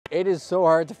It is so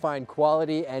hard to find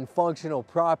quality and functional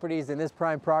properties. In this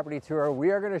prime property tour, we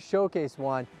are going to showcase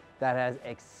one that has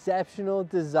exceptional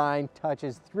design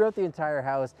touches throughout the entire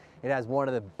house. It has one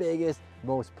of the biggest,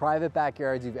 most private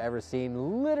backyards you've ever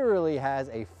seen. Literally has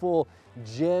a full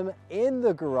gym in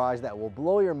the garage that will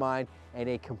blow your mind, and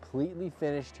a completely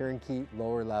finished turnkey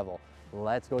lower level.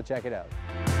 Let's go check it out.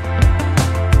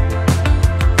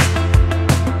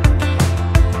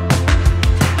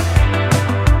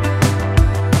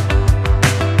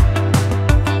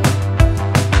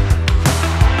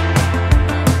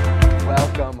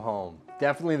 Welcome home.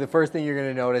 Definitely the first thing you're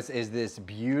going to notice is this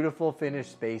beautiful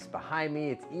finished space behind me.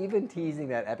 It's even teasing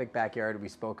that epic backyard we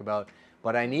spoke about.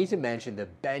 But I need to mention the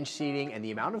bench seating and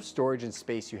the amount of storage and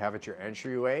space you have at your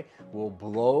entryway will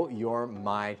blow your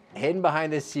mind. Hidden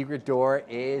behind this secret door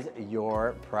is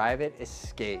your private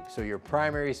escape. So your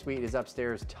primary suite is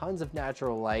upstairs, tons of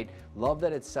natural light. Love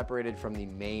that it's separated from the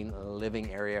main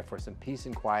living area for some peace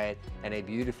and quiet, and a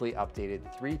beautifully updated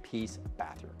 3-piece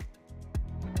bathroom.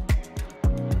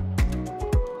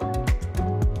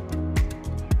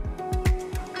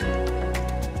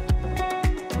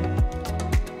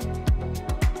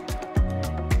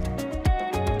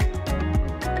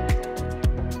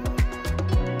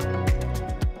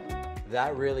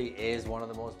 That really is one of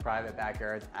the most private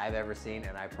backyards I've ever seen,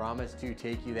 and I promise to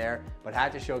take you there, but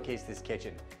had to showcase this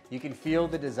kitchen. You can feel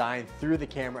the design through the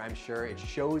camera, I'm sure. It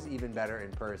shows even better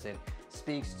in person.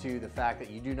 Speaks to the fact that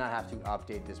you do not have to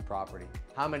update this property.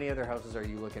 How many other houses are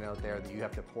you looking out there that you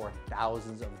have to pour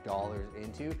thousands of dollars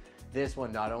into? This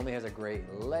one not only has a great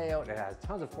layout, it has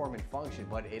tons of form and function,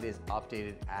 but it is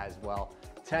updated as well.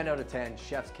 10 out of 10,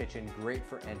 chef's kitchen, great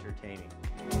for entertaining.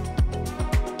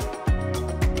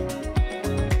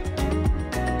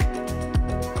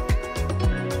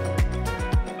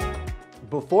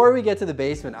 Before we get to the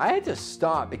basement, I had to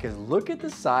stop because look at the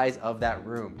size of that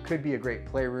room. Could be a great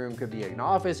playroom, could be an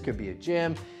office, could be a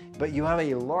gym, but you have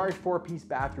a large 4-piece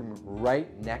bathroom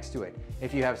right next to it.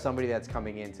 If you have somebody that's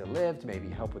coming in to live, to maybe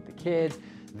help with the kids,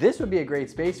 this would be a great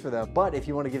space for them. But if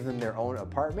you want to give them their own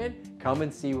apartment, come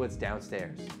and see what's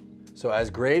downstairs. So as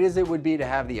great as it would be to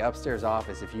have the upstairs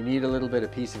office, if you need a little bit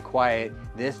of peace and quiet,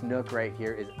 this nook right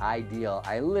here is ideal.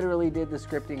 I literally did the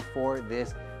scripting for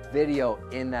this video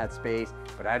in that space,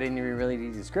 but I didn't even really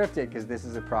need to script it because this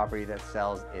is a property that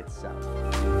sells itself.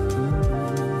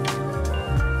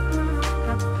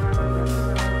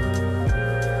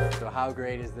 So how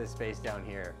great is this space down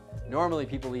here? Normally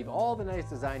people leave all the nice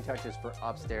design touches for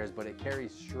upstairs, but it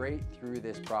carries straight through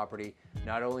this property.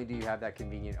 Not only do you have that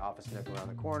convenient office nook around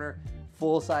the corner,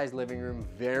 full-size living room,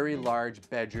 very large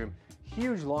bedroom,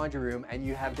 huge laundry room, and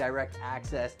you have direct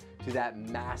access to that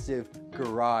massive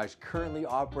garage, currently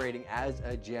operating as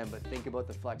a gym, but think about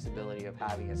the flexibility of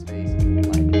having a space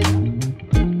like that.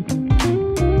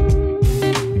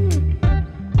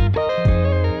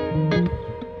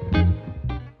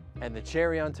 And the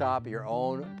cherry on top, your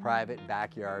own private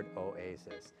backyard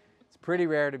oasis. It's pretty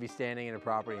rare to be standing in a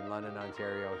property in London,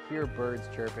 Ontario, hear birds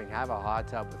chirping, have a hot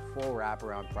tub with full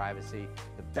wraparound privacy.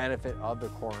 The benefit of the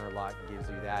corner lot gives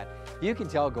you that. You can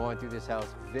tell going through this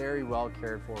house, very well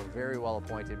cared for, very well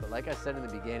appointed, but like I said in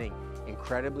the beginning,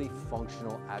 incredibly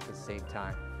functional at the same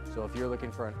time. So if you're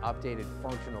looking for an updated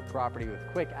functional property with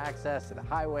quick access to the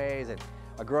highways and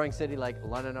a growing city like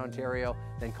London, Ontario,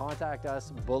 then contact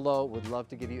us below. Would love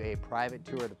to give you a private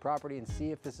tour of the property and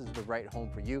see if this is the right home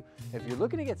for you. If you're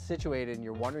looking to get situated and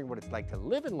you're wondering what it's like to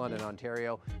live in London,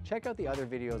 Ontario, check out the other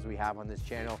videos we have on this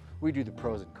channel. We do the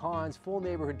pros and cons, full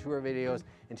neighborhood tour videos,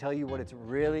 and tell you what it's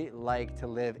really like to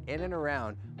live in and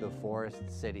around the Forest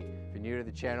City. If you're new to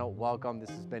the channel, welcome. This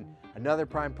has been another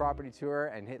Prime Property Tour,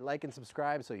 and hit like and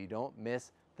subscribe so you don't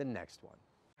miss the next one.